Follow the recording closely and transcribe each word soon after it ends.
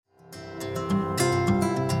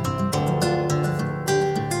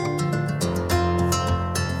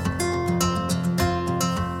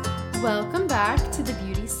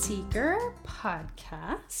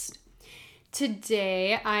podcast.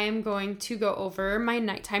 Today, I am going to go over my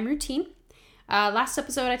nighttime routine. Last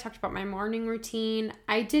episode, I talked about my morning routine.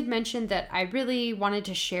 I did mention that I really wanted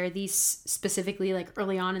to share these specifically like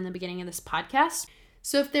early on in the beginning of this podcast.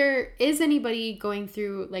 So if there is anybody going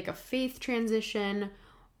through like a faith transition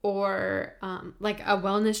or like a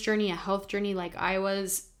wellness journey, a health journey like I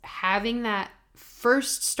was, having that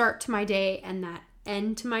first start to my day and that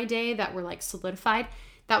end to my day that were like solidified,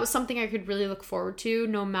 that was something I could really look forward to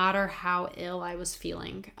no matter how ill I was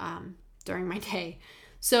feeling during my day.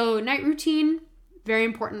 So night routine, very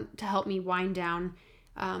important to help me wind down,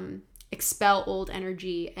 expel old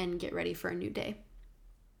energy, and get ready for a new day.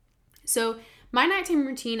 So my nighttime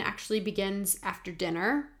routine actually begins after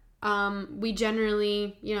dinner. We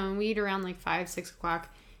generally, we eat around like 5, 6 o'clock.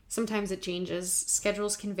 Sometimes it changes.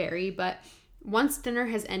 Schedules can vary, but once dinner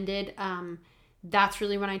has ended, that's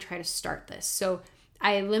really when I try to start this. So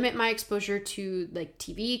I limit my exposure to like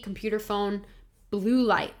TV, computer, phone, blue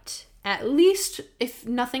light, at least, if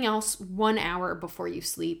nothing else, 1 hour before you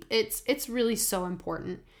sleep. It's really so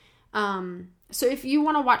important. So if you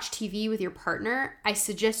want to watch TV with your partner, I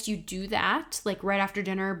suggest you do that like right after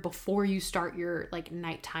dinner before you start your like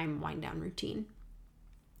nighttime wind down routine.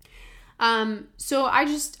 So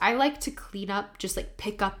I like to clean up, just like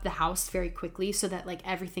pick up the house very quickly so that like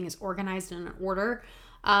everything is organized and in order.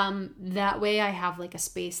 That way I have like a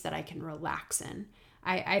space that I can relax in.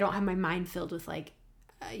 I don't have my mind filled with like,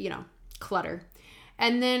 clutter.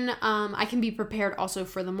 And then, I can be prepared also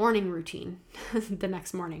for the morning routine the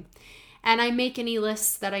next morning. And I make any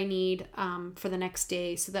lists that I need, for the next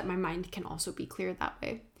day so that my mind can also be clear that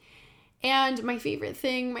way. And my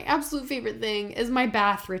absolute favorite thing is my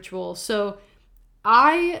bath ritual. So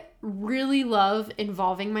I really love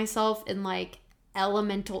involving myself in like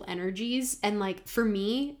elemental energies. And like for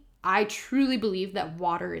me, I truly believe that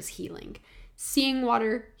water is healing. Seeing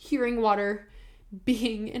water, hearing water,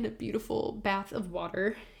 being in a beautiful bath of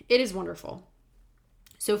water, it is wonderful.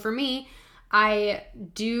 So for me, I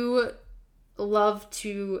do love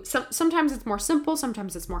to, sometimes it's more simple,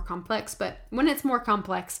 sometimes it's more complex, but when it's more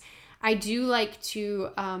complex, I do like to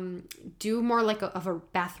do more like of a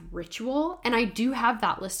bath ritual, and I do have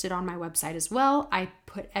that listed on my website as well. I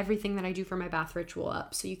put everything that I do for my bath ritual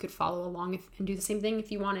up, so you could follow along and do the same thing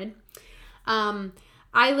if you wanted.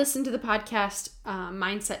 I listen to the podcast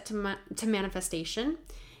Mindset to Manifestation,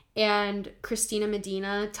 and Christina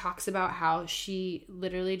Medina talks about how she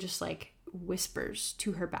literally just like whispers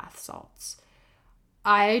to her bath salts.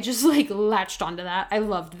 I just like latched onto that. I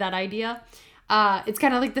loved that idea. It's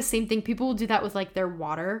kind of like the same thing. People will do that with like their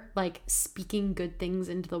water, like speaking good things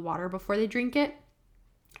into the water before they drink it.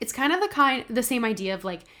 It's kind of the same idea of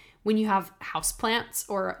like when you have houseplants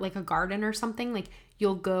or like a garden or something, like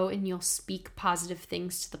you'll go and you'll speak positive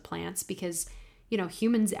things to the plants because,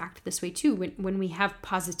 humans act this way too. When we have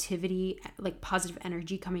positivity, like positive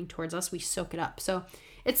energy coming towards us, we soak it up. So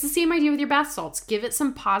it's the same idea with your bath salts. Give it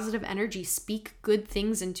some positive energy, speak good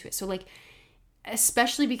things into it. So like,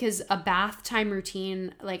 especially because a bath time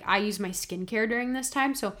routine, like I use my skincare during this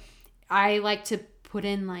time. So I like to put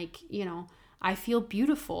in like, I feel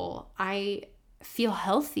beautiful. I feel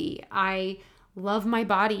healthy. I love my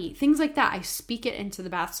body. Things like that. I speak it into the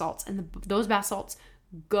bath salts, and those bath salts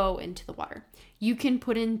go into the water. You can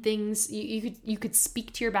put in things, you could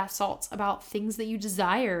speak to your bath salts about things that you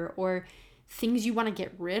desire or things you want to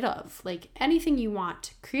get rid of, like anything you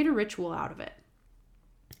want. Create a ritual out of it.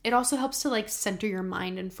 It also helps to like center your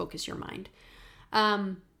mind and focus your mind.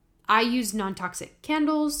 I use non-toxic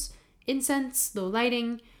candles, incense, low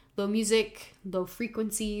lighting, low music, low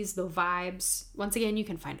frequencies, low vibes. Once again, you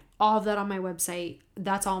can find all of that on my website.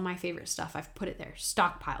 That's all my favorite stuff. I've put it there,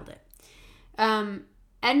 stockpiled it.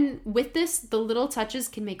 And with this, the little touches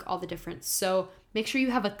can make all the difference. So make sure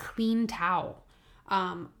you have a clean towel.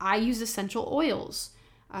 I use essential oils.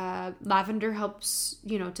 Lavender helps,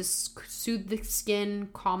 to soothe the skin,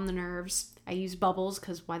 calm the nerves. I use bubbles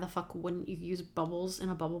because why the fuck wouldn't you use bubbles in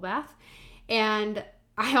a bubble bath? And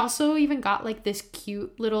I also even got like this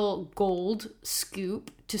cute little gold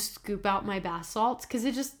scoop to scoop out my bath salts because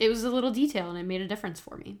it was a little detail and it made a difference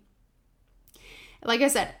for me. Like I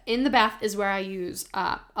said, in the bath is where I use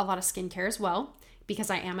a lot of skincare as well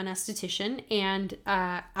because I am an esthetician, and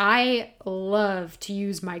I love to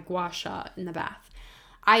use my gua sha in the bath.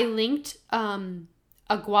 I linked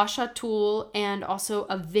a gua sha tool and also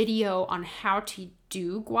a video on how to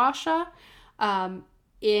do gua sha on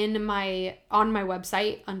my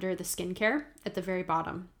website under the skincare at the very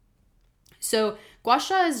bottom. So gua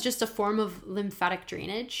sha is just a form of lymphatic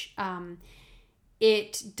drainage.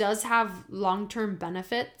 It does have long-term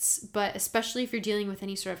benefits, but especially if you're dealing with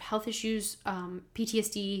any sort of health issues,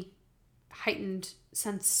 PTSD, heightened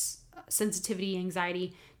sensitivity,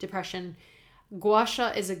 anxiety, depression, gua sha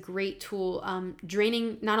is a great tool,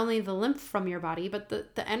 draining not only the lymph from your body, but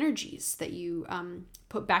the energies that you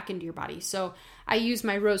put back into your body. So I use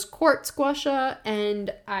my rose quartz gua sha,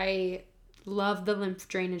 and I love the lymph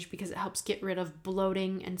drainage because it helps get rid of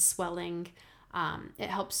bloating and swelling. It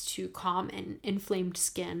helps to calm an inflamed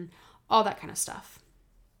skin, all that kind of stuff.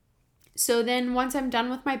 So then once I'm done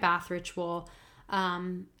with my bath ritual,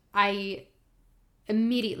 I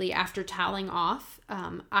immediately after toweling off,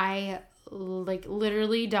 I like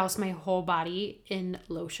literally douse my whole body in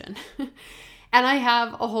lotion. And I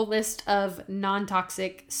have a whole list of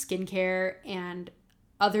non-toxic skincare and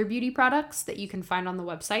other beauty products that you can find on the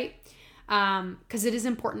website. Because it is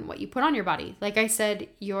important what you put on your body. Like I said,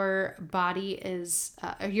 your body is,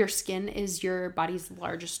 your skin is your body's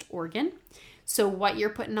largest organ. So what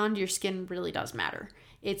you're putting onto your skin really does matter.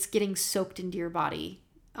 It's getting soaked into your body,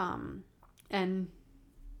 and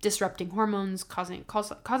disrupting hormones, causing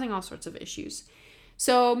all sorts of issues.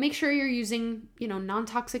 So make sure you're using,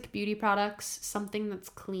 non-toxic beauty products, something that's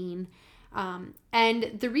clean.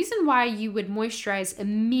 And the reason why you would moisturize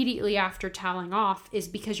immediately after toweling off is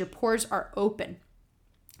because your pores are open.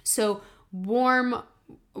 So warm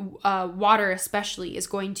water especially is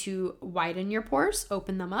going to widen your pores,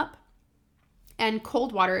 open them up, and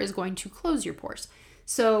cold water is going to close your pores.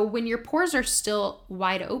 So when your pores are still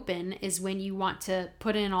wide open is when you want to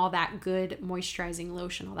put in all that good moisturizing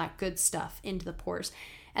lotion, all that good stuff into the pores.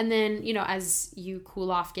 And then, as you cool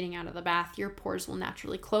off getting out of the bath, your pores will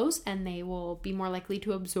naturally close and they will be more likely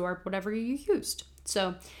to absorb whatever you used.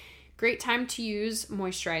 So great time to use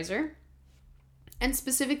moisturizer. And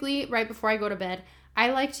specifically right before I go to bed,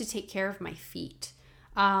 I like to take care of my feet.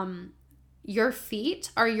 Your feet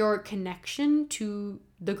are your connection to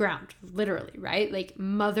the ground, literally, right? Like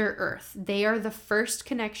Mother Earth. They are the first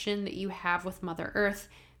connection that you have with Mother Earth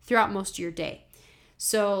throughout most of your day.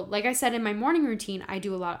 So like I said, in my morning routine, I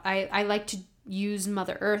do a lot. I like to use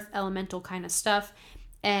Mother Earth, elemental kind of stuff.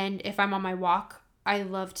 And if I'm on my walk, I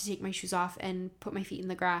love to take my shoes off and put my feet in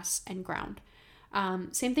the grass and ground.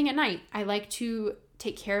 Same thing at night. I like to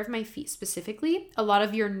take care of my feet specifically. A lot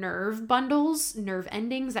of your nerve bundles, nerve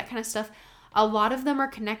endings, that kind of stuff, a lot of them are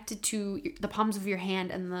connected to the palms of your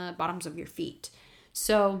hand and the bottoms of your feet.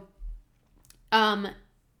 So,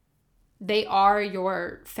 they are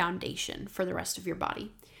your foundation for the rest of your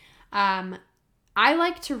body. I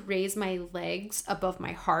like to raise my legs above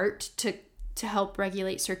my heart to help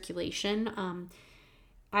regulate circulation.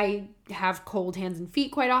 I have cold hands and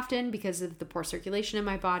feet quite often because of the poor circulation in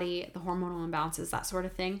my body, the hormonal imbalances, that sort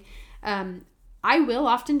of thing. I will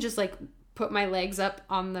often just put my legs up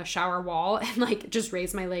on the shower wall and just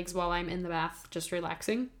raise my legs while I'm in the bath, just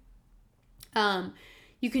relaxing.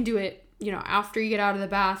 You can do it, after you get out of the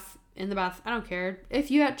bath, in the bath, I don't care. If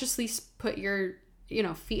you just at least put your,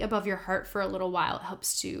 feet above your heart for a little while, it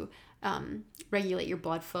helps to regulate your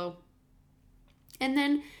blood flow. And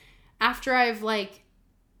then after I've I'll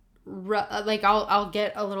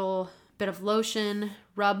get a little bit of lotion,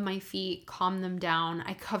 rub my feet, calm them down.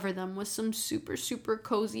 I cover them with some super, super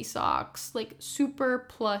cozy socks, super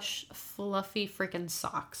plush, fluffy freaking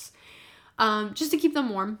socks, just to keep them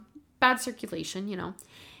warm. Bad circulation,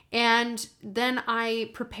 And then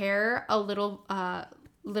I prepare a little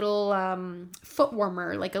foot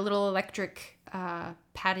warmer, like a little electric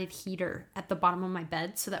padded heater at the bottom of my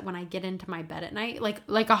bed, so that when I get into my bed at night,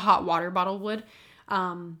 like a hot water bottle would,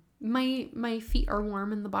 my feet are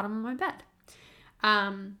warm in the bottom of my bed.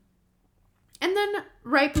 And then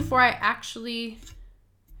right before I actually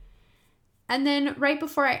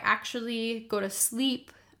go to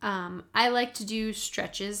sleep, I like to do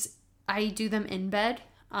stretches. I do them in bed.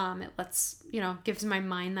 It lets, gives my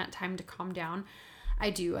mind that time to calm down.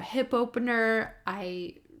 I do a hip opener.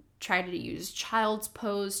 I try to use child's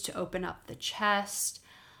pose to open up the chest.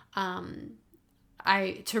 To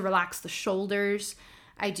relax the shoulders.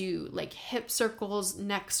 I do hip circles,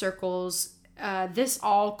 neck circles. This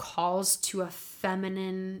all calls to a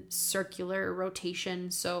feminine circular rotation.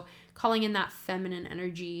 So calling in that feminine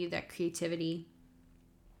energy, that creativity.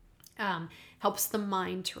 Helps the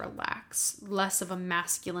mind to relax, less of a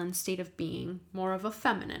masculine state of being, more of a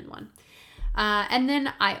feminine one. And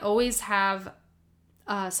then I always have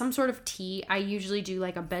some sort of tea. I usually do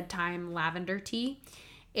a bedtime lavender tea,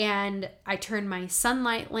 and I turn my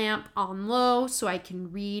sunlight lamp on low so I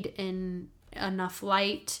can read in enough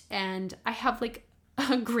light, and I have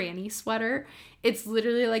a granny sweater. It's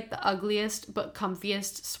literally like the ugliest but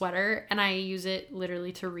comfiest sweater, and I use it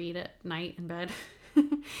literally to read at night in bed.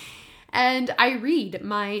 And I read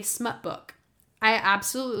my smut book. I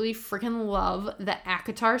absolutely freaking love the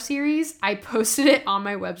ACOTAR series. I posted it on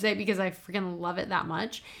my website because I freaking love it that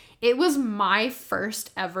much. It was my first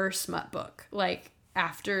ever smut book. Like,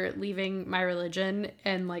 after leaving my religion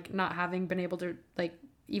and like not having been able to like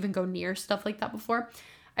even go near stuff like that before,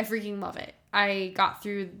 I freaking love it. I got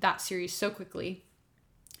through that series so quickly.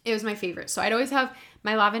 It was my favorite. So I'd always have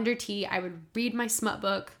my lavender tea. I would read my smut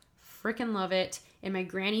book, freaking love it, in my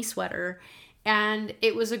granny sweater. And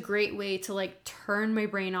it was a great way to like turn my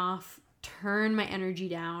brain off, turn my energy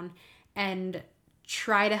down, and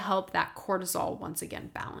try to help that cortisol once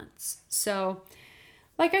again balance. So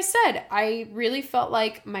like I said, I really felt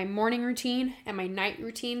like my morning routine and my night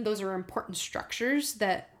routine, those are important structures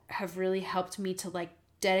that have really helped me to like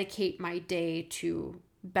dedicate my day to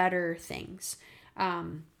better things,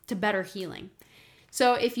 to better healing.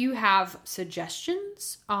 So if you have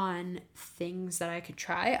suggestions on things that I could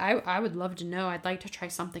try, I would love to know. I'd like to try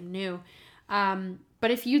something new.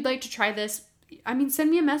 But if you'd like to try this, I mean,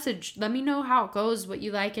 send me a message. Let me know how it goes, what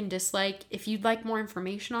you like and dislike. If you'd like more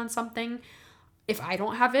information on something, if I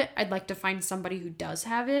don't have it, I'd like to find somebody who does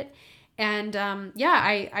have it. And I'd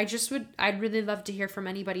really love to hear from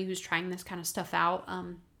anybody who's trying this kind of stuff out,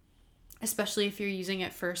 especially if you're using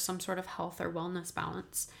it for some sort of health or wellness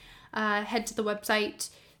balance. Head to the website,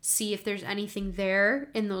 see if there's anything there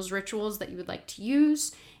in those rituals that you would like to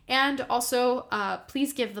use. And also,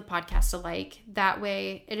 please give the podcast a like. That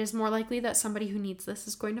way, it is more likely that somebody who needs this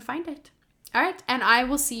is going to find it. All right, and I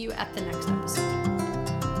will see you at the next episode.